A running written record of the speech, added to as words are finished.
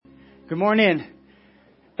Good morning.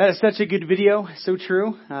 That is such a good video. So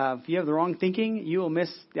true. If you have the wrong thinking, you will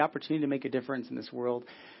miss the opportunity to make a difference in this world.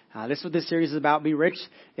 This is what this series is about. Be Rich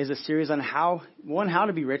is a series on how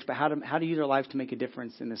to be rich, but how to use our lives to make a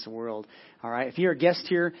difference in this world. All right. If you're a guest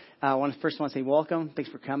here, I want to say welcome.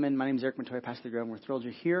 Thanks for coming. My name is Eric Montoya, pastor of the Grove, and we're thrilled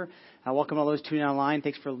you're here. Welcome all those tuning in online.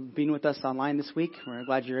 Thanks for being with us online this week. We're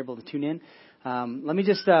glad you're able to tune in. Let me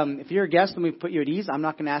just, if you're a guest, let me put you at ease. I'm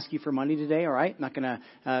not going to ask you for money today, all right? I'm not going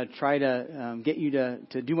to try to get you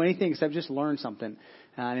to do anything except just learn something.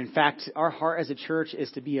 And in fact, our heart as a church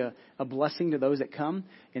is to be a blessing to those that come.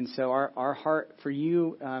 And so our heart for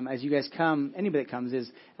you, as you guys come, anybody that comes,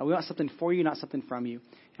 is we want something for you, not something from you.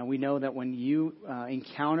 And we know that when you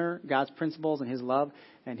encounter God's principles and His love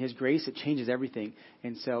and His grace, it changes everything.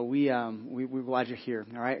 And so we're glad you're here.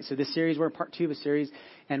 All right. So this series, we're in part 2 of a series,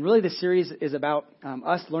 and really this series is about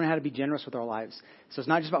us learning how to be generous with our lives. So it's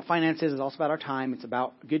not just about finances; it's also about our time. It's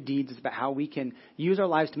about good deeds. It's about how we can use our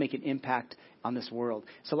lives to make an impact on this world.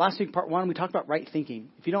 So last week, part 1, we talked about right thinking.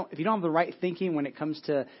 If you don't have the right thinking when it comes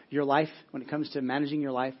to your life, when it comes to managing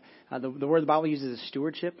your life, the word the Bible uses is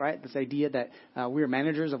stewardship, right? This idea that we are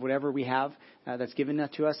managers of whatever we have that's given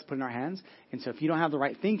to us, put in our hands. And so if you don't have the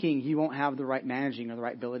right thinking, you won't have the right managing or the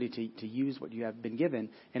right ability to use what you have been given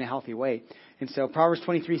in a healthy way. And so Proverbs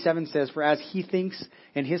 23:7 says, "For as he thinks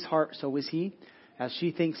in his heart, so is he. As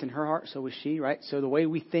she thinks in her heart, so is she," right? So the way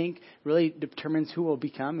we think really determines who we'll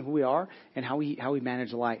become, who we are, and how we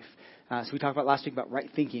manage life. So we talked about last week about right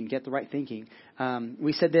thinking, get the right thinking.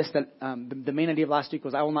 We said this, that the main idea of last week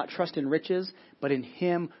was, I will not trust in riches, but in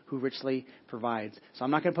Him who richly provides. So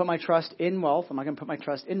I'm not going to put my trust in wealth. I'm not going to put my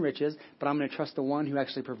trust in riches, but I'm going to trust the one who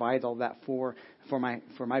actually provides all that for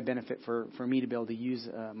my benefit, for me to be able to use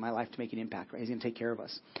my life to make an impact. Right? He's going to take care of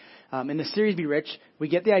us. In the series Be Rich, we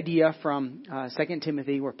get the idea from 2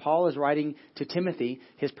 Timothy, where Paul is writing to Timothy,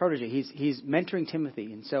 his protege. He's mentoring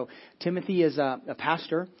Timothy. And so Timothy is a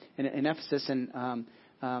pastor in Ephesus,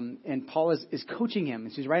 and Paul is coaching him.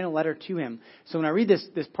 And so he's writing a letter to him. So when I read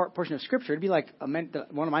this portion of Scripture, it'd be like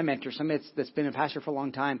one of my mentors, somebody that's been a pastor for a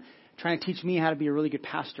long time, trying to teach me how to be a really good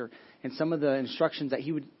pastor, and some of the instructions that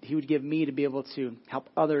he would give me to be able to help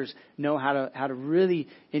others know how to really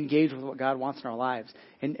engage with what God wants in our lives.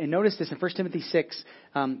 And notice this in 1 Timothy 6.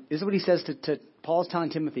 This is what he says to Paul's telling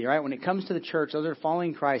Timothy, right? When it comes to the church, those that are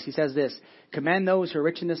following Christ, he says this: "Command those who are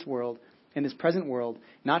rich in this world, in this present world,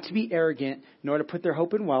 not to be arrogant, nor to put their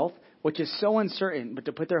hope in wealth, which is so uncertain, but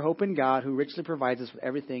to put their hope in God, who richly provides us with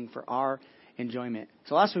everything for our enjoyment."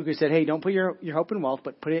 So last week we said, hey, don't put your hope in wealth,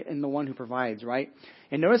 but put it in the one who provides, right?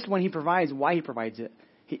 And notice when He provides, why He provides it.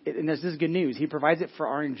 And this is good news. He provides it for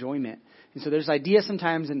our enjoyment. And so there's idea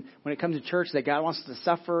sometimes, and when it comes to church, that God wants us to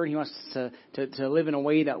suffer, and He wants us to live in a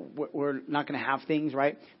way that we're not going to have things,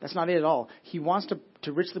 right? That's not it at all. He wants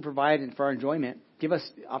to richly provide for our enjoyment, give us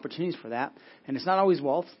opportunities for that. And it's not always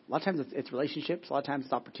wealth. A lot of times it's relationships. A lot of times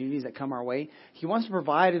it's opportunities that come our way. He wants to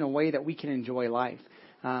provide in a way that we can enjoy life.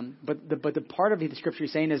 But the part of the Scripture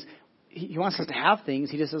He's saying is He wants us to have things.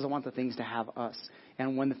 He just doesn't want the things to have us.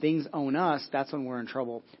 And when the things own us, that's when we're in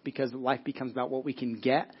trouble, because life becomes about what we can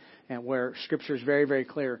get, and where Scripture is very, very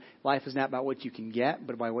clear. Life is not about what you can get,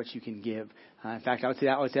 but by what you can give. In fact, I would say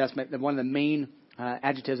that's one of the main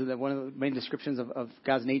adjectives, one of the main descriptions of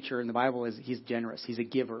God's nature in the Bible is He's generous. He's a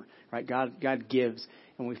giver, right? God gives,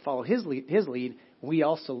 and when we follow His lead, we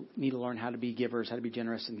also need to learn how to be givers, how to be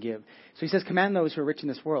generous and give. So He says, command those who are rich in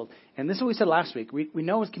this world. And this is what we said last week. We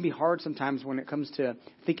know it can be hard sometimes when it comes to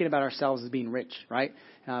thinking about ourselves as being rich, right?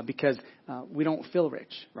 Because we don't feel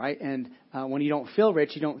rich, right? And when you don't feel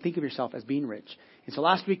rich, you don't think of yourself as being rich. And so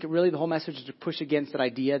last week, really the whole message is to push against that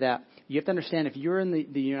idea that you have to understand, if you're in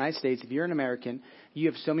the United States, if you're an American, you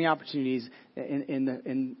have so many opportunities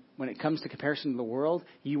in when it comes to comparison to the world.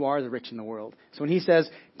 You are the rich in the world. So when He says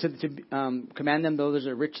to command them, those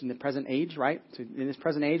that are rich in the present age, right? So in this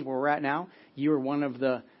present age where we're at now, you are one of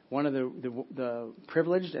the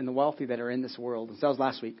privileged and the wealthy that are in this world. And so that was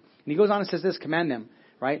last week. And He goes on and says this: command them,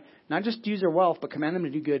 right? Not just use their wealth, but command them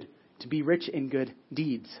to do good, to be rich in good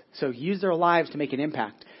deeds. So use their lives to make an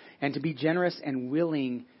impact, and to be generous and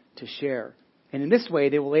willing to share. And in this way,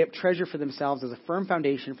 they will lay up treasure for themselves as a firm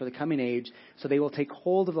foundation for the coming age, so they will take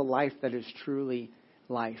hold of the life that is truly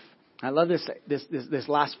life. I love this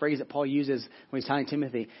last phrase that Paul uses when he's telling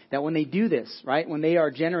Timothy, that when they do this, right, when they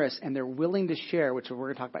are generous and they're willing to share, which we're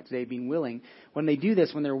going to talk about today, being willing, when they do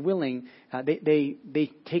this, when they're willing,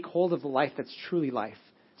 they take hold of the life that's truly life.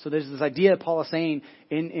 So there's this idea Paul is saying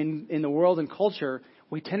in the world and culture,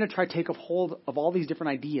 we tend to try to take hold of all these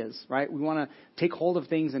different ideas, right? We want to take hold of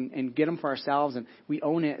things and get them for ourselves, and we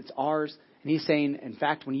own it. It's ours. And he's saying, in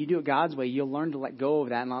fact, when you do it God's way, you'll learn to let go of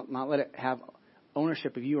that and not let it have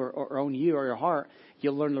ownership of you or own you or your heart.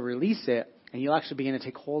 You'll learn to release it, and you'll actually begin to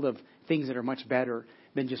take hold of things that are much better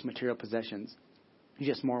than just material possessions,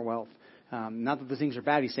 just more wealth. Not that the things are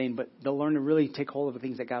bad, he's saying, but they'll learn to really take hold of the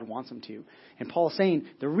things that God wants them to. And Paul's saying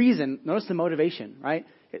the reason, notice the motivation, right?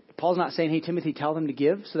 Paul's not saying, hey, Timothy, tell them to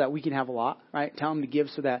give so that we can have a lot, right? Tell them to give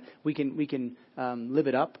so that we can live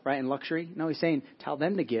it up, right, in luxury. No, he's saying, tell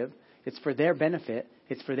them to give. It's for their benefit.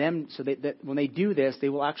 It's for them so that when they do this, they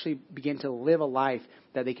will actually begin to live a life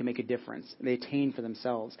that they can make a difference. They attain for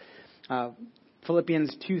themselves.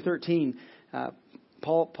 Philippians 2:13,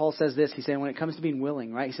 Paul says this. He's saying when it comes to being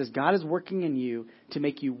willing, right? He says, God is working in you to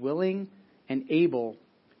make you willing and able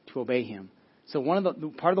to obey him. So one of the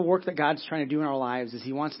part of the work that God's trying to do in our lives is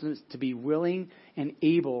he wants us to be willing and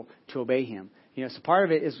able to obey him. You know, so part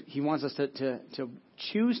of it is he wants us to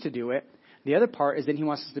choose to do it. The other part is then he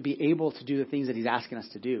wants us to be able to do the things that he's asking us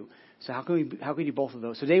to do. So how can we do both of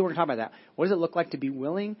those? So today we're going to talk about that. What does it look like to be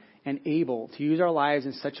willing and able to use our lives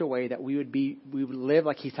in such a way that we would live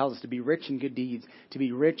like he tells us, to be rich in good deeds, to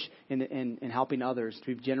be rich in helping others,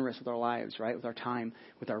 to be generous with our lives, right? With our time,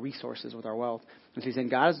 with our resources, with our wealth. And so he's saying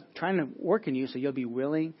God is trying to work in you so you'll be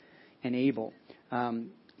willing and able.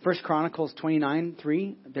 First Chronicles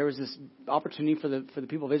 29:3, there was this opportunity for the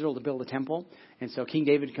people of Israel to build a temple. And so King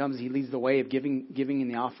David comes, he leads the way of giving in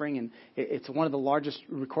the offering. And it's one of the largest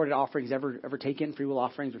recorded offerings ever taken, free will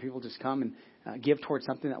offerings, where people just come and give towards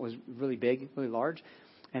something that was really big, really large.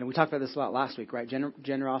 And we talked about this a lot last week, right?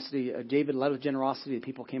 Generosity. David led with generosity. The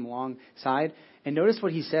people came alongside. And notice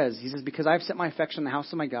what he says. He says, because I've set my affection on the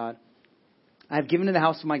house of my God, I have given to the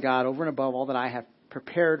house of my God over and above all that I have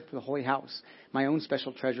prepared for the holy house, my own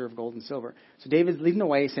special treasure of gold and silver. So David's leading the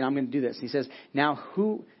way, saying, I'm going to do this. And he says, now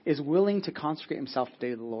who is willing to consecrate himself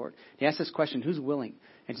today to the Lord? He asks this question, who's willing?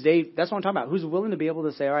 And today, that's what I'm talking about. Who's willing to be able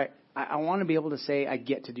to say, all right, I want to be able to say, I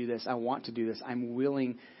get to do this. I want to do this. I'm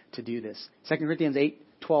willing to do this. 2 Corinthians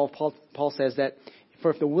 8:12, Paul says that,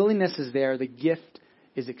 for if the willingness is there, the gift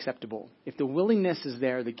is acceptable. If the willingness is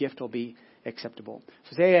there, the gift will be acceptable.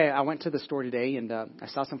 So today I went to the store today and I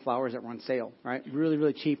saw some flowers that were on sale, right? Really,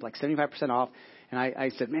 really cheap, like 75% off. And I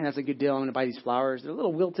said, man, that's a good deal. I'm going to buy these flowers. They're a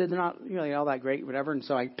little wilted. They're not really all that great, whatever. And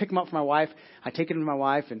so I pick them up for my wife. I take it to my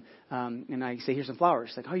wife and I say, here's some flowers.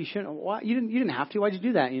 She's like, oh, you shouldn't. Why? You didn't have to. Why'd you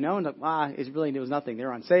do that? You know? And like, it was nothing. They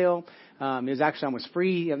were on sale. It was actually almost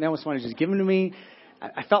free. And that was someone just given to me.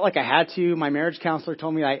 I felt like I had to. My marriage counselor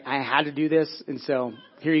told me I had to do this. And so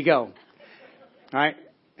here you go. All right.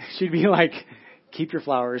 She'd be like, keep your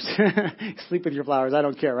flowers, sleep with your flowers. I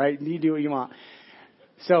don't care, right? You do what you want.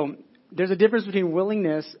 So there's a difference between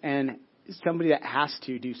willingness and somebody that has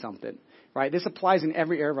to do something, right? This applies in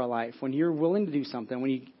every area of our life. When you're willing to do something,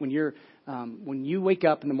 when you wake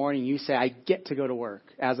up in the morning, you say, I get to go to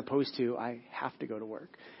work, as opposed to I have to go to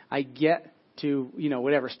work. I get to,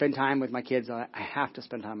 spend time with my kids. I have to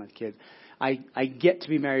spend time with kids. I get to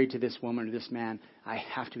be married to this woman or this man. I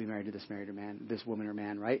have to be married to this man, this woman or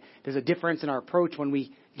man, right? There's a difference in our approach when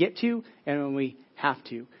we get to and when we have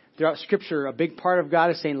to. Throughout Scripture, a big part of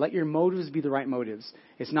God is saying, let your motives be the right motives.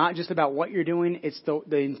 It's not just about what you're doing. It's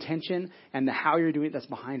the intention and the how you're doing it that's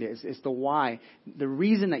behind it. It's the why. The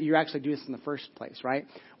reason that you actually do this in the first place, right?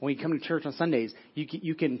 When you come to church on Sundays,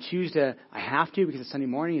 you can choose to, I have to because it's Sunday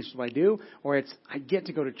morning, it's what I do, or it's, I get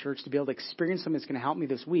to go to church to be able to experience something that's going to help me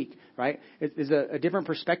this week, right? There's a different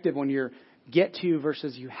perspective when you're get to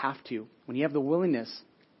versus you have to. When you have the willingness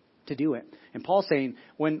to do it. And Paul's saying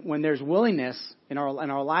when there's willingness in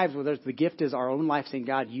our lives, where the gift is our own life, saying,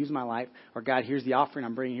 God, use my life, or God, here's the offering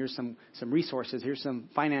I'm bringing, here's some resources, here's some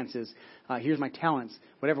finances, here's my talents,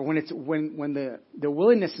 whatever. When the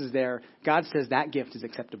willingness is there, God says that gift is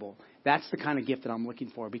acceptable. That's the kind of gift that I'm looking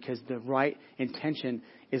for because the right intention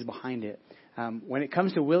is behind it. When it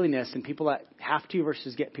comes to willingness and people that have to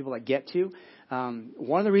versus people that get to,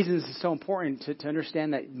 one of the reasons it's so important to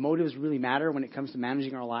understand that motives really matter when it comes to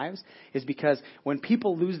managing our lives is because when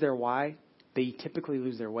people lose their why, they typically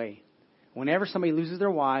lose their way. Whenever somebody loses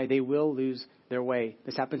their why, they will lose their way.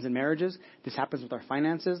 This happens in marriages. This happens with our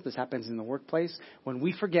finances. This happens in the workplace. When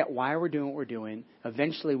we forget why we're doing what we're doing,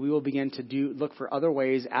 eventually we will begin to look for other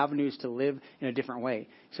ways, avenues to live in a different way.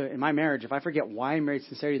 So in my marriage, if I forget why I married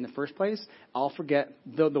sincerity in the first place, I'll forget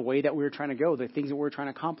the way that we were trying to go, the things that we were trying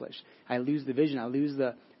to accomplish. I lose the vision. I lose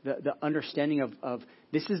the understanding of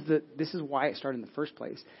this is why it started in the first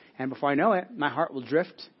place. And before I know it, my heart will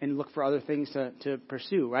drift and look for other things to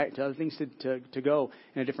pursue, right? To other things to go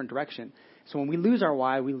in a different direction. So when we lose our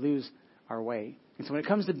why, we lose our way. And so when it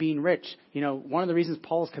comes to being rich, one of the reasons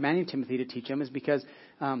Paul is commanding Timothy to teach him is because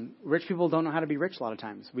rich people don't know how to be rich a lot of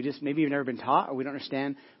times. We just maybe we've never been taught, or we don't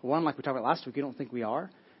understand. One, like we talked about last week, we don't think we are,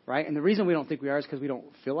 right? And the reason we don't think we are is because we don't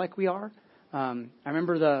feel like we are. I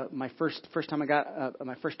remember my first time I got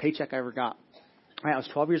my first paycheck I ever got. Right, I was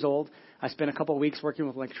 12 years old. I spent a couple of weeks working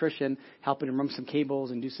with an electrician, helping him run some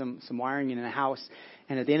cables and do some wiring in a house.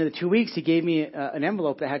 And at the end of the 2 weeks, he gave me an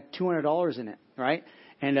envelope that had $200 in it, right?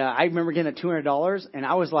 And I remember getting that $200, and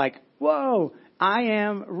I was like, whoa, I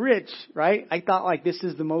am rich, right? I thought, like, this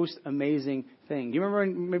is the most amazing thing. Do you remember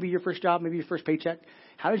maybe your first job, maybe your first paycheck?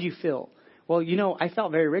 How did you feel? Well, I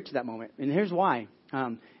felt very rich at that moment. And here's why.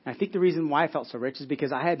 And I think the reason why I felt so rich is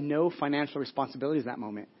because I had no financial responsibilities at that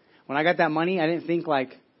moment. When I got that money, I didn't think,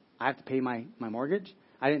 like, I have to pay my mortgage.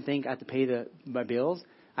 I didn't think I have to pay my bills.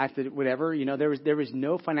 I have to whatever. There was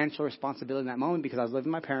no financial responsibility in that moment because I was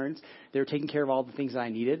living with my parents. They were taking care of all the things that I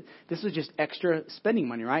needed. This was just extra spending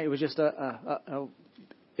money, right? It was just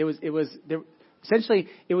essentially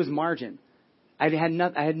it was margin.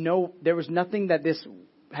 There was nothing that this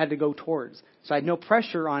had to go towards. So I had no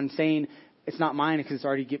pressure on saying it's not mine because it's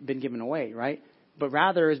already been given away, right? But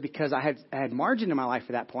rather is because I had margin in my life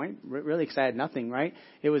at that point, really, because I had nothing, right?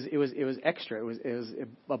 It was extra. It was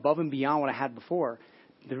above and beyond what I had before.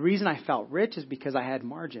 The reason I felt rich is because I had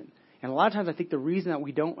margin. And a lot of times I think the reason that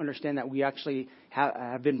we don't understand that we actually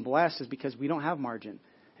have been blessed is because we don't have margin.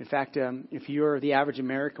 In fact, if you're the average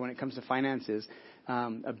American when it comes to finances,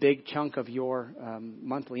 a big chunk of your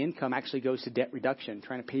monthly income actually goes to debt reduction,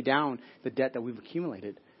 trying to pay down the debt that we've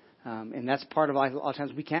accumulated. And that's part of a lot of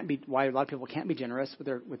times why a lot of people can't be generous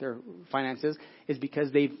with their finances is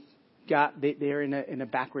because they're in a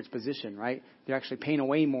backwards position, right? They're actually paying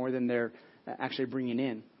away more than they're actually bringing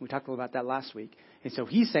in. We talked a little about that last week. And so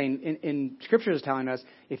he's saying in Scripture is telling us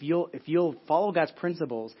if you'll follow God's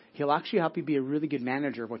principles, He'll actually help you be a really good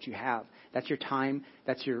manager of what you have. That's your time,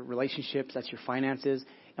 that's your relationships, that's your finances.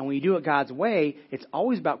 And when you do it God's way, it's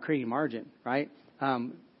always about creating margin, right?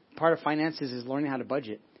 Part of finances is learning how to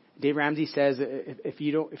budget. Dave Ramsey says if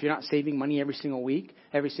you're not saving money every single week,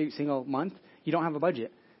 every single month, you don't have a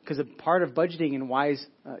budget. Because a part of budgeting and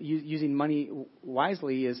using money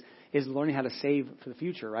wisely is learning how to save for the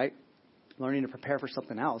future, right? Learning to prepare for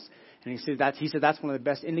something else. And he said that's one of the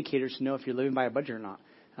best indicators to know if you're living by a budget or not,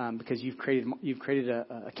 because you've created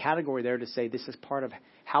a category there to say this is part of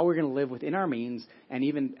how we're going to live within our means, and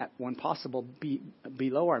even when possible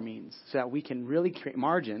below our means, so that we can really create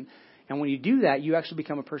margin. And when you do that, you actually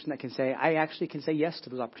become a person that can say, I actually can say yes to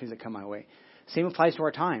those opportunities that come my way. Same applies to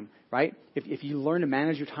our time, right? If you learn to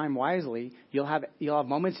manage your time wisely, you'll have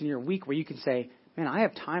moments in your week where you can say, man, I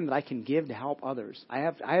have time that I can give to help others. I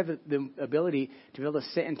have the ability to be able to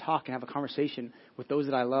sit and talk and have a conversation with those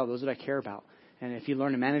that I love, those that I care about. And if you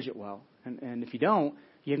learn to manage it well, and if you don't,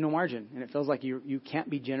 you have no margin, and it feels like you can't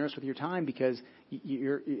be generous with your time because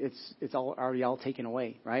it's already all taken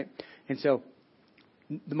away, right? And so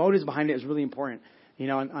the motives behind it is really important.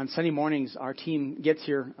 On Sunday mornings, our team gets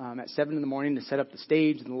here at 7 in the morning to set up the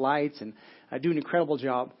stage and the lights and do an incredible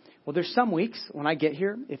job. Well, there's some weeks when I get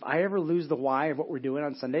here, if I ever lose the why of what we're doing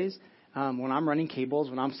on Sundays, when I'm running cables,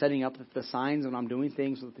 when I'm setting up the signs, when I'm doing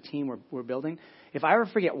things with the team we're building, if I ever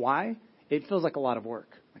forget why, it feels like a lot of work.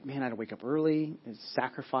 Like, man, I had to wake up early. It's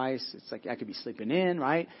sacrifice. It's like I could be sleeping in,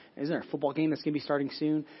 right? Isn't there a football game that's going to be starting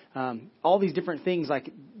soon? All these different things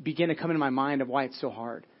begin to come into my mind of why it's so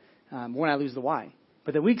hard when I lose the why.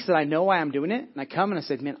 But the weeks that I know why I'm doing it, and I come and I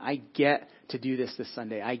say, man, I get to do this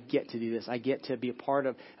Sunday. I get to do this. I get to be a part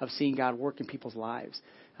of seeing God work in people's lives.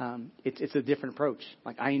 It's a different approach.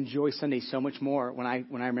 Like, I enjoy Sundays so much more when I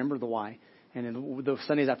remember the why. And then those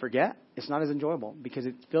Sundays I forget, it's not as enjoyable because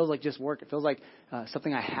it feels like just work. It feels like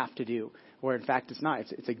something I have to do, where in fact it's not.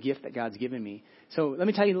 It's a gift that God's given me. So let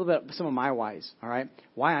me tell you a little bit about some of my whys, all right?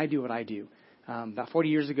 Why I do what I do. About 40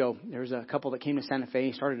 years ago, there was a couple that came to Santa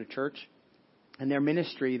Fe, started a church. And their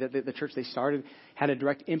ministry, the church they started, had a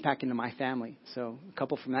direct impact into my family. So a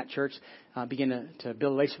couple from that church began to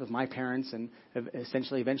build a relationship with my parents, and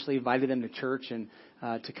eventually invited them to church and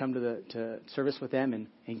to come to service with them.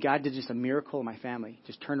 And God did just a miracle in my family.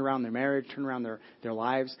 Just turned around their marriage, turned around their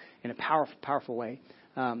lives in a powerful way.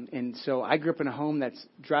 And so I grew up in a home that's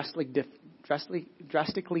drastically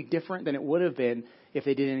different than it would have been if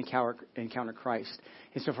they didn't encounter Christ.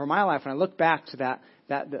 And so for my life, when I look back to that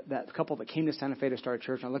couple that came to Santa Fe to start a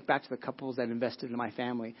church, and I look back to the couples that invested in my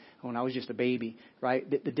family when I was just a baby, right?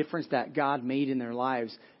 The difference that God made in their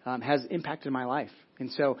lives has impacted my life.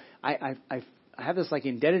 And so I have this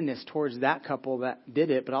indebtedness towards that couple that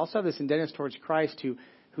did it, but also have this indebtedness towards Christ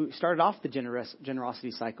who started off the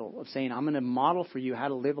generosity cycle of saying, I'm going to model for you how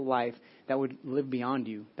to live a life that would live beyond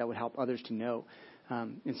you, that would help others to know.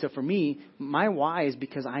 And so for me, my why is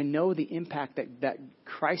because I know the impact that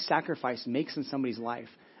Christ's sacrifice makes in somebody's life.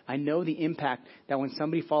 I know the impact that when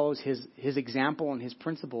somebody follows his example and his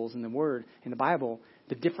principles in the Word, in the Bible,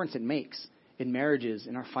 the difference it makes in marriages,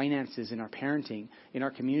 in our finances, in our parenting, in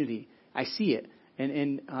our community. I see it.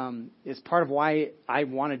 And it's part of why I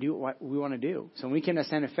want to do what we want to do. So when we came to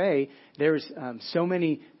Santa Fe, there's so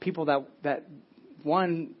many people that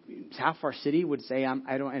one, half our city would say,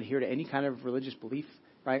 I don't adhere to any kind of religious belief,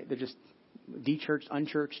 right? They're just de-churched,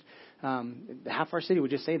 unchurched. Half our city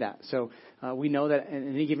would just say that. So we know that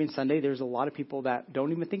in any given Sunday, there's a lot of people that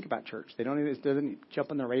don't even think about church. It doesn't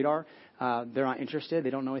jump on their radar. They're not interested.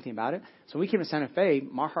 They don't know anything about it. So when we came to Santa Fe,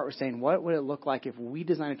 my heart was saying, what would it look like if we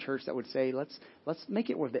design a church that would say, let's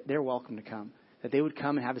make it where they're welcome to come, that they would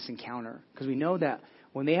come and have this encounter. Because we know that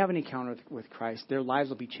when they have an encounter with Christ, their lives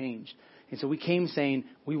will be changed. And so we came saying,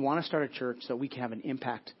 we want to start a church so we can have an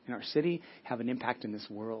impact in our city, have an impact in this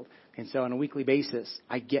world. And so on a weekly basis,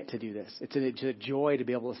 I get to do this. It's a joy to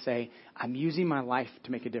be able to say, I'm using my life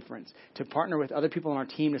to make a difference, to partner with other people on our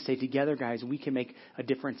team to say, together, guys, we can make a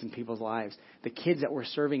difference in people's lives. The kids that we're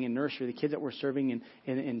serving in nursery, the kids that we're serving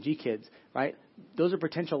in G Kids, right? Those are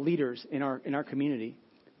potential leaders in our community.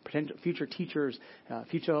 Potential future teachers,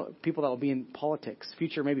 future people that will be in politics,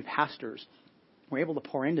 future maybe pastors. We're able to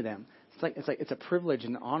pour into them. It's a privilege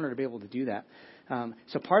and an honor to be able to do that.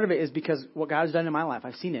 So part of it is because what God's done in my life.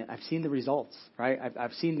 I've seen it. I've seen the results, right?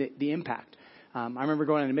 I've seen the impact. I remember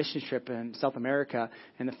going on a mission trip in South America,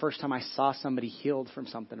 and the first time I saw somebody healed from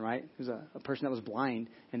something, right? It was a person that was blind,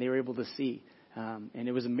 and they were able to see. And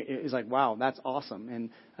it was like, wow, that's awesome. And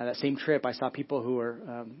that same trip, I saw people who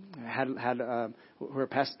were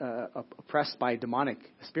oppressed by demonic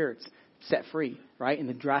spirits set free, right? And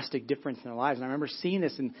the drastic difference in their lives. And I remember seeing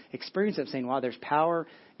this and experiencing it, saying, wow, there's power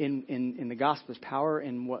in the gospel. There's power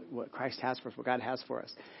in what Christ has for us, what God has for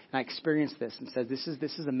us. And I experienced this and said, this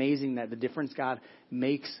is amazing that the difference God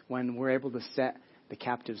makes when we're able to set the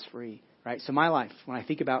captives free, right? So my life, when I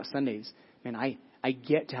think about Sundays, man, I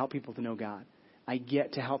get to help people to know God. I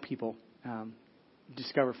get to help people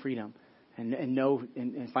discover freedom and know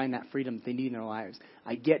and find that freedom that they need in their lives.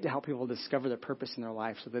 I get to help people discover their purpose in their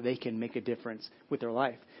life so that they can make a difference with their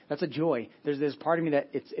life. That's a joy. There's part of me that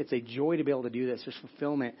it's a joy to be able to do this. There's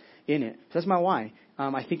fulfillment in it. So that's my why.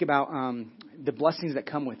 I think about the blessings that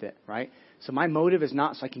come with it, right? So my motive is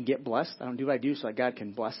not so I can get blessed. I don't do what I do so that God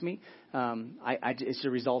can bless me. It's the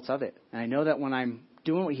results of it. And I know that when I'm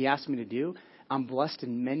doing what He asked me to do, I'm blessed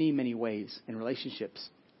in many, many ways, in relationships,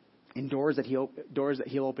 in doors that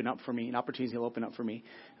He'll open up for me, and opportunities He'll open up for me.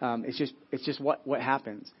 It's just what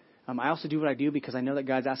happens. I also do what I do because I know that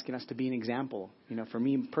God's asking us to be an example. You know, for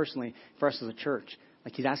me personally, for us as a church,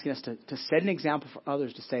 like He's asking us to set an example for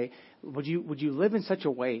others. To say, would you live in such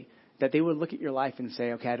a way that they would look at your life and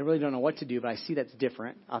say, okay, I really don't know what to do, but I see that's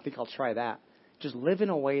different. I think I'll try that. Just live in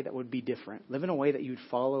a way that would be different. Live in a way that you would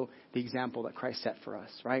follow the example that Christ set for us,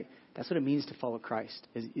 right? That's what it means to follow Christ,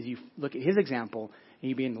 is you look at His example and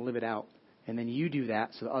you begin to live it out. And then you do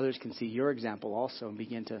that so that others can see your example also and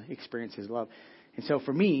begin to experience His love. And so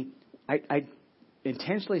for me, I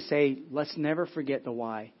intentionally say, let's never forget the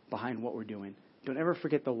why behind what we're doing. Don't ever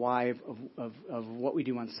forget the why of what we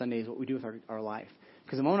do on Sundays, what we do with our life.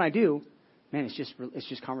 Because the moment I do, man, it's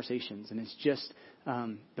just conversations, and it's just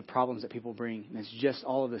the problems that people bring, and it's just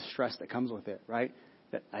all of the stress that comes with it, right?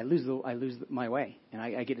 That I lose my way, and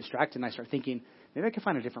I get distracted, and I start thinking, maybe I can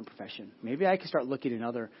find a different profession. Maybe I can start looking in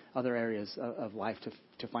other areas of life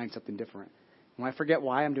to find something different. When I forget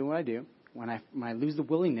why I'm doing what I do, when I lose the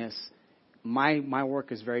willingness, my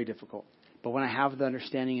work is very difficult. But when I have the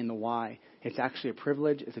understanding and the why, it's actually a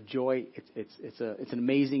privilege. It's a joy. It's an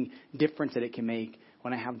amazing difference that it can make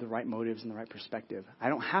when I have the right motives and the right perspective. I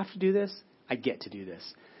don't have to do this. I get to do this.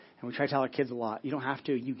 And we try to tell our kids a lot. You don't have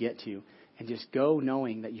to. You get to. And just go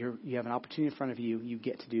knowing that you have an opportunity in front of you. You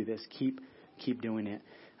get to do this. Keep doing it.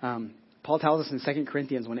 Paul tells us in 2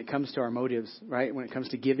 Corinthians when it comes to our motives, right? When it comes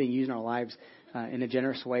to giving, using our lives in a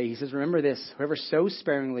generous way, he says, remember this, whoever sows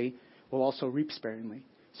sparingly will also reap sparingly.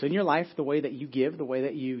 So in your life, the way that you give, the way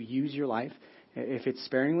that you use your life, if it's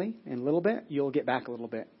sparingly and a little bit, you'll get back a little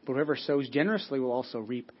bit. But whoever sows generously will also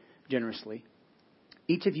reap generously.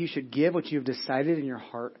 Each of you should give what you have decided in your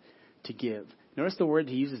heart to give. Notice the word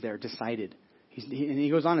he uses there, decided. And he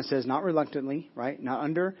goes on and says, not reluctantly, right? Not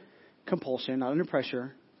under compulsion, not under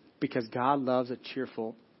pressure, because God loves a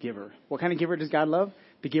cheerful giver. What kind of giver does God love?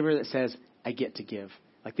 The giver that says, I get to give.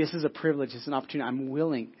 Like, this is a privilege. It's an opportunity. I'm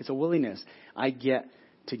willing. It's a willingness. I get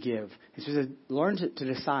to give. It says, learn to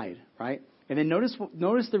decide, right? And then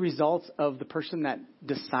notice the results of the person that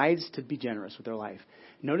decides to be generous with their life.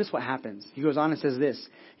 Notice what happens. He goes on and says this,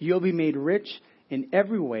 you'll be made rich in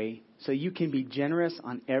every way so you can be generous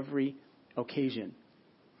on every occasion.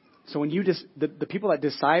 So when you the people that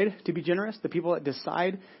decide to be generous, the people that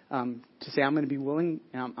decide to say, I'm going to be willing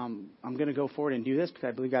and I'm going to go forward and do this because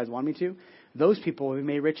I believe God want me to, those people will be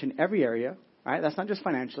made rich in every area, right? That's not just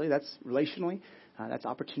financially, that's relationally, that's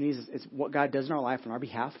opportunities. It's what God does in our life on our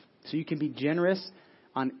behalf. So you can be generous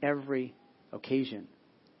on every occasion.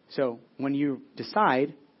 So when you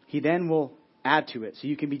decide, he then will add to it. So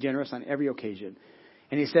you can be generous on every occasion.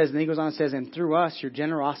 And he says, and he goes on and says, and through us, your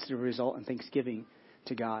generosity will result in thanksgiving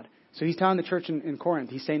to God. So he's telling the church in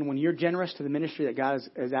Corinth, he's saying when you're generous to the ministry that God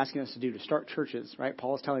is asking us to do, to start churches, right?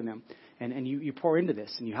 Paul is telling them, and you pour into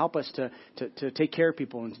this and you help us to take care of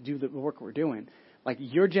people and to do the work we're doing. Like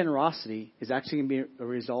your generosity is actually going to be a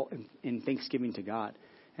result in thanksgiving to God.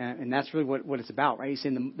 And that's really what it's about, right? He's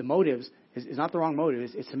saying the motives is not the wrong motive.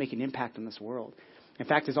 It's to make an impact in this world. In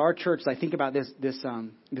fact, as our church, I think about this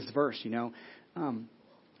verse,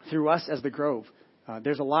 through us as the Grove,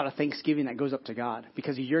 there's a lot of thanksgiving that goes up to God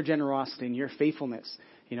because of your generosity and your faithfulness.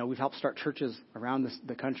 We've helped start churches around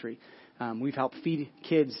the country. We've helped feed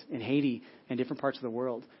kids in Haiti and different parts of the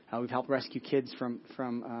world. We've helped rescue kids from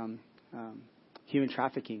human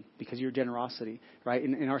trafficking because of your generosity, right?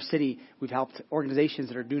 In our city, we've helped organizations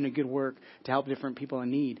that are doing a good work to help different people in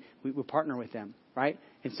need. We partner with them, right?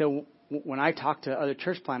 And so when I talk to other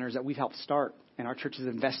church planners that we've helped start and our church has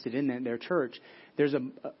invested in their church, there's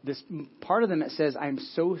this part of them that says, I'm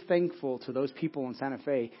so thankful to those people in Santa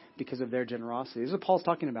Fe because of their generosity. This is what Paul's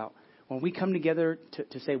talking about. When we come together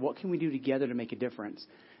to say, what can we do together to make a difference?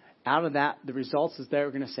 Out of that, the results is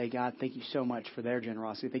they're going to say, God, thank you so much for their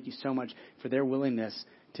generosity. Thank you so much for their willingness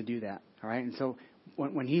to do that. All right. And so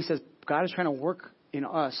when he says God is trying to work in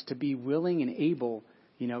us to be willing and able,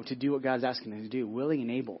 to do what God's asking us to do, willing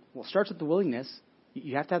and able. Well, it starts with the willingness.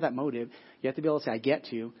 You have to have that motive. You have to be able to say, I get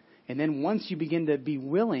to. And then once you begin to be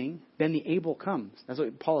willing, then the able comes. That's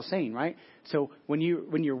what Paul is saying, right? So when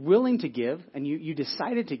you're willing to give and you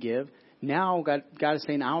decided to give, now God is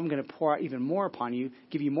saying, now I'm going to pour out even more upon you,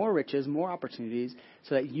 give you more riches, more opportunities,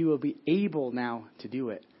 so that you will be able now to do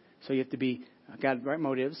it. So you have to be God right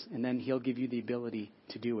motives, and then He'll give you the ability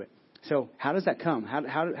to do it. So how does that come?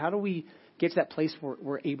 How do we get to that place where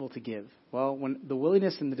we're able to give? Well, when the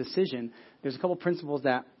willingness and the decision, there's a couple principles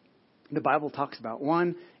that the Bible talks about.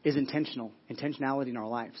 One is intentionality in our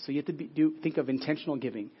life. So you have to think of intentional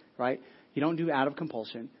giving, right? You don't do it out of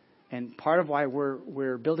compulsion. And part of why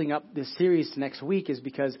we're building up this series next week is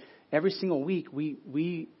because every single week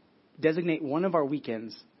we designate one of our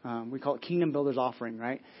weekends. We call it Kingdom Builders Offering,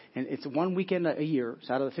 right? And it's one weekend a year.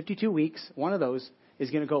 So out of the 52 weeks, one of those is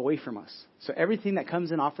going to go away from us. So everything that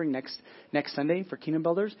comes in offering next Sunday for Kingdom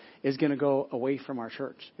Builders is going to go away from our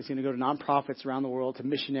church. It's going to go to nonprofits around the world, to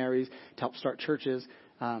missionaries, to help start churches,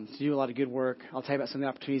 to do a lot of good work. I'll tell you about some of the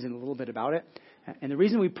opportunities in a little bit about it. And the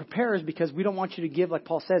reason we prepare is because we don't want you to give, like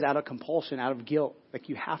Paul says, out of compulsion, out of guilt, like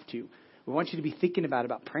you have to. We want you to be thinking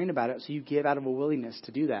about praying about it, so you give out of a willingness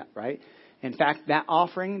to do that, right? In fact, that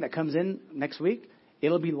offering that comes in next week,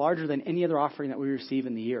 it'll be larger than any other offering that we receive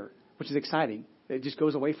in the year, which is exciting. It just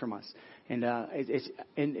goes away from us. And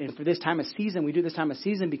and for this time of season, we do this time of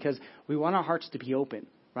season because we want our hearts to be open,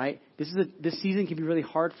 right? This season can be really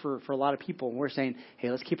hard for a lot of people. And we're saying,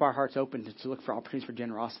 hey, let's keep our hearts open to look for opportunities for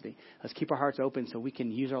generosity. Let's keep our hearts open so we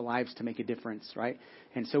can use our lives to make a difference, right?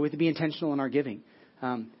 And so we have to be intentional in our giving.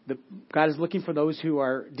 God is looking for those who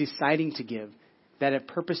are deciding to give, that have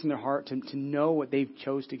purpose in their heart to know what they've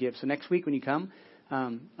chose to give. So next week when you come,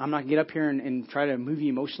 I'm not going to get up here and try to move you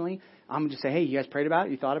emotionally. I'm going to just say, hey, you guys prayed about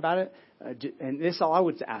it? You thought about it? And this is all I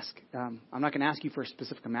would ask. I'm not going to ask you for a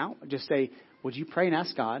specific amount. Just say, would you pray and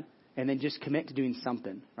ask God? And then just commit to doing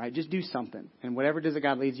something, right? Just do something. And whatever it is that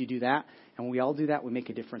God leads you, do that. And when we all do that, we make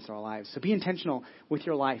a difference in our lives. So be intentional with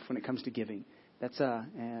your life when it comes to giving. That's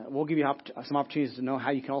we'll give you some opportunities to know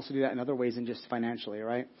how you can also do that in other ways than just financially, all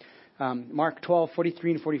right? Mark 12:43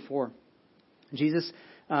 and 44. Jesus,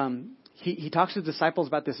 he talks to the disciples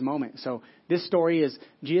about this moment. So this story is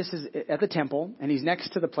Jesus is at the temple, and he's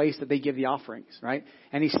next to the place that they give the offerings, right?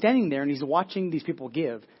 And he's standing there, and he's watching these people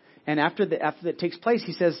give. And after that takes place,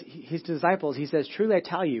 he says, his disciples, he says, truly I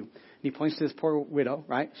tell you, and he points to this poor widow,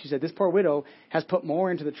 right? She said, this poor widow has put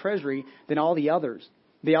more into the treasury than all the others.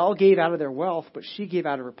 They all gave out of their wealth, but she gave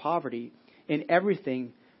out of her poverty in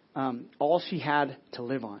everything, all she had to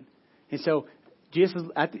live on. And so Jesus is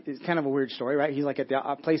it's kind of a weird story, right? He's like at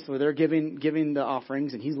the place where they're giving the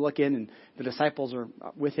offerings, and he's looking, and the disciples are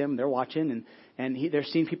with him. They're watching, and they're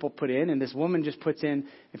seeing people put in, and this woman just puts in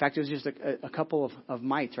fact, it was just a couple of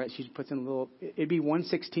mites, right? She puts in a little, it'd be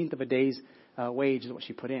 1/16 of a day's wage is what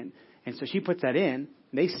she put in. And so she puts that in.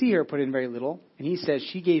 They see her put in very little, and he says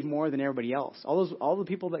she gave more than everybody else. All the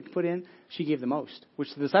people that put in, she gave the most,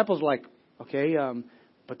 which the disciples were like, okay,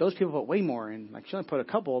 but those people put way more in. Like, she only put a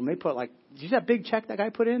couple, and they put like, did you see that big check that guy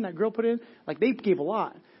put in, that girl put in? Like, they gave a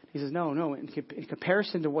lot. He says, no, in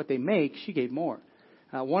comparison to what they make, she gave more.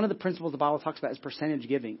 One of the principles the Bible talks about is percentage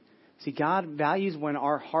giving. See, God values when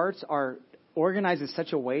our hearts are organized in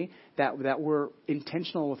such a way that we're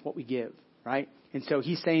intentional with what we give, right? And so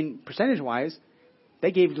he's saying, percentage-wise,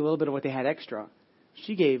 they gave a little bit of what they had extra.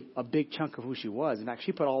 She gave a big chunk of who she was. In fact,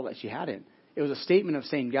 she put all that she had in. It was a statement of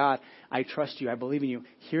saying, God, I trust you. I believe in you.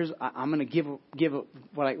 I'm going to give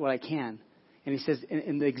what I can. And he says,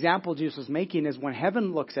 and the example Jesus was making is when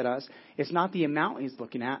heaven looks at us, it's not the amount he's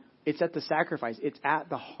looking at. It's at the sacrifice. It's at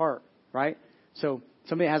the heart, right? So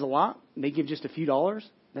somebody that has a lot, and they give just a few dollars,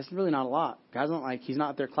 that's really not a lot. God's not like, he's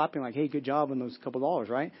not there clapping like, hey, good job on those couple dollars,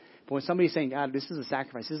 right? But when somebody's saying, God, this is a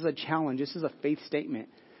sacrifice, this is a challenge, this is a faith statement,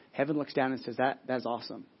 heaven looks down and says, that's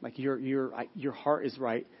awesome. Like your heart is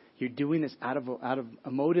right. You're doing this out of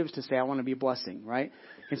motives to say, I want to be a blessing, right?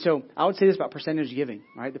 And so I would say this about percentage giving,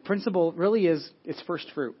 right? The principle really is, it's first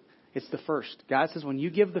fruit. It's the first. God says when you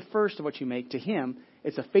give the first of what you make to him,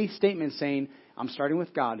 it's a faith statement saying, I'm starting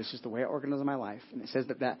with God. It's just the way I organize my life. And it says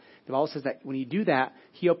that the Bible says that when you do that,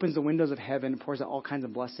 he opens the windows of heaven and pours out all kinds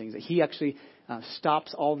of blessings. That he actually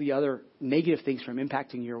stops all the other negative things from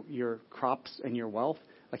impacting your crops and your wealth.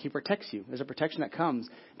 Like he protects you. There's a protection that comes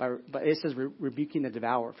but it says rebuking the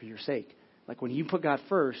devourer for your sake. Like when you put God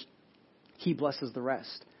first, he blesses the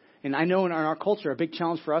rest. And I know in our culture, a big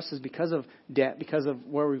challenge for us is because of debt, because of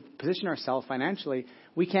where we position ourselves financially,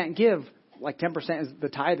 we can't give like 10% is the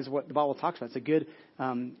tithe is what the Bible talks about. It's a good,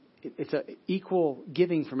 it's a equal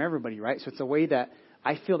giving from everybody, right? So it's a way that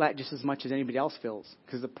I feel that just as much as anybody else feels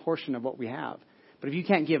because it's a portion of what we have. But if you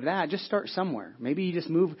can't give that, just start somewhere. Maybe you just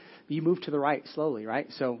move to the right slowly, right?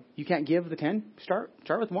 So you can't give the 10, start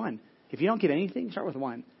with 1. If you don't give anything, start with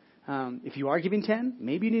 1. If you are giving 10,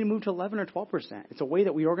 maybe you need to move to 11 or 12%. It's a way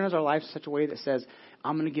that we organize our lives in such a way that says,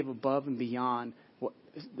 I'm going to give above and beyond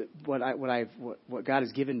what God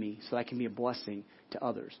has given me so I can be a blessing to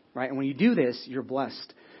others, right? And when you do this, you're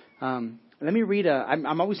blessed. Let me read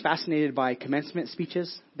I'm always fascinated by commencement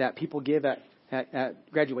speeches that people give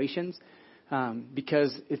at graduations.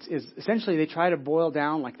 Because it's essentially they try to boil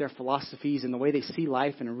down like their philosophies and the way they see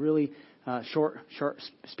life in a really short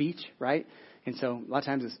speech, right? And so a lot of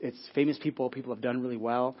times it's famous people have done really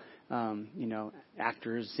well,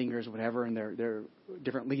 actors, singers, whatever, and they're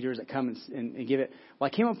different leaders that come and give it. Well,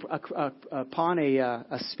 I came upon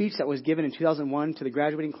a speech that was given in 2001 to the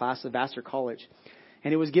graduating class of Vassar College.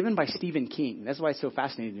 And it was given by Stephen King. That's why it's so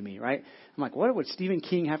fascinating to me, right? I'm like, what would Stephen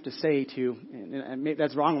King have to say to, and maybe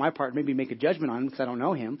that's wrong on my part, maybe make a judgment on him because I don't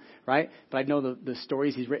know him, right? But I know the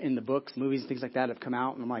stories he's written, the books, movies, things like that have come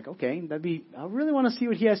out. And I'm like, okay, I really want to see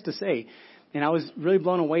what he has to say. And I was really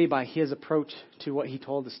blown away by his approach to what he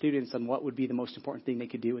told the students on what would be the most important thing they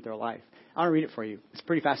could do with their life. I want to read it for you. It's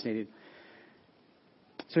pretty fascinating.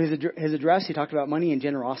 So his address, he talked about money and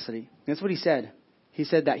generosity. That's what he said. He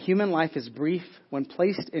said that human life is brief when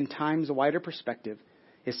placed in time's wider perspective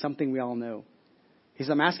is something we all know. He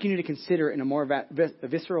said, I'm asking you to consider in a more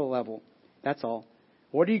visceral level. That's all.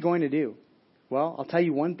 What are you going to do? Well, I'll tell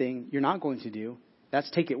you one thing you're not going to do. That's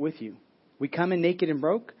take it with you. We come in naked and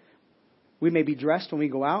broke. We may be dressed when we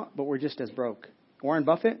go out, but we're just as broke. Warren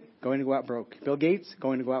Buffett, going to go out broke. Bill Gates,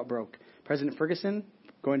 going to go out broke. President Ferguson,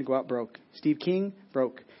 going to go out broke. Steve King,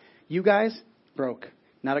 broke. You guys, broke.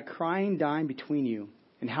 Not a crying dime between you.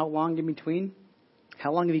 And how long in between?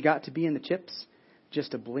 How long have you got to be in the chips?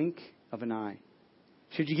 Just a blink of an eye.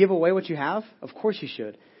 Should you give away what you have? Of course you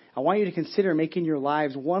should. I want you to consider making your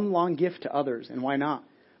lives one long gift to others. And why not?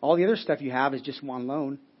 All the other stuff you have is just one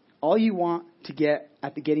loan. All you want to get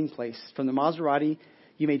at the getting place, from the Maserati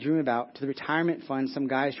you may dream about to the retirement fund some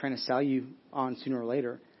guy is trying to sell you on sooner or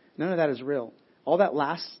later, none of that is real. All that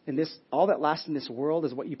lasts in this world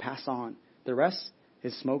is what you pass on. The rest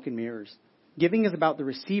is smoke and mirrors. Giving is about the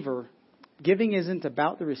receiver. Giving isn't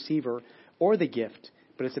about the receiver or the gift,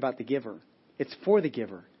 but it's about the giver. It's for the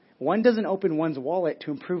giver. One doesn't open one's wallet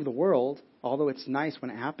to improve the world, although it's nice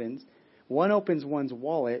when it happens. One opens one's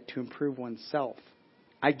wallet to improve oneself.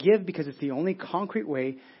 I give because it's the only concrete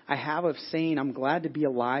way I have of saying I'm glad to be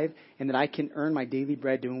alive and that I can earn my daily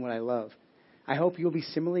bread doing what I love. I hope you'll be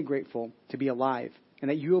similarly grateful to be alive and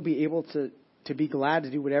that you will be able to to be glad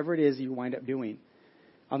to do whatever it is you wind up doing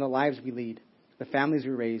on the lives we lead, the families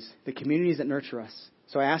we raise, the communities that nurture us.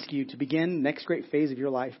 So I ask you to begin the next great phase of your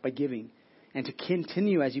life by giving and to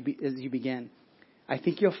continue as you begin. I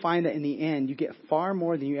think you'll find that in the end, you get far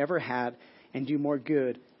more than you ever had and do more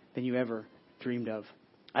good than you ever dreamed of.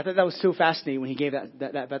 I thought that was so fascinating when he gave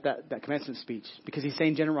that commencement speech, because he's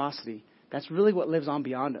saying generosity. That's really what lives on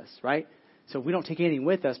beyond us, right? So we don't take anything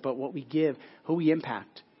with us, but what we give, who we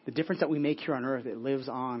impact, the difference that we make here on earth, it lives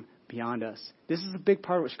on beyond us. This is a big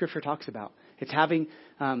part of what Scripture talks about. It's having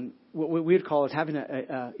what we would call is having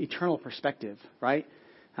an eternal perspective, right?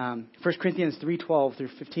 1 Corinthians 3:12 through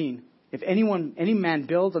 15. If any man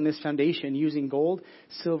builds on this foundation using gold,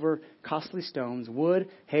 silver, costly stones, wood,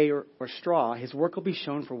 hay, or straw, his work will be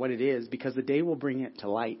shown for what it is, because the day will bring it to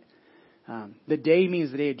light. The day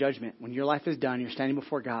means the day of judgment. When your life is done, you're standing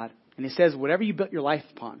before God. And it says whatever you built your life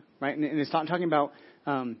upon, right? And it's not talking about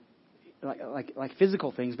like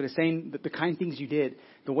physical things, but it's saying that the kind of things you did,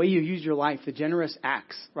 the way you used your life, the generous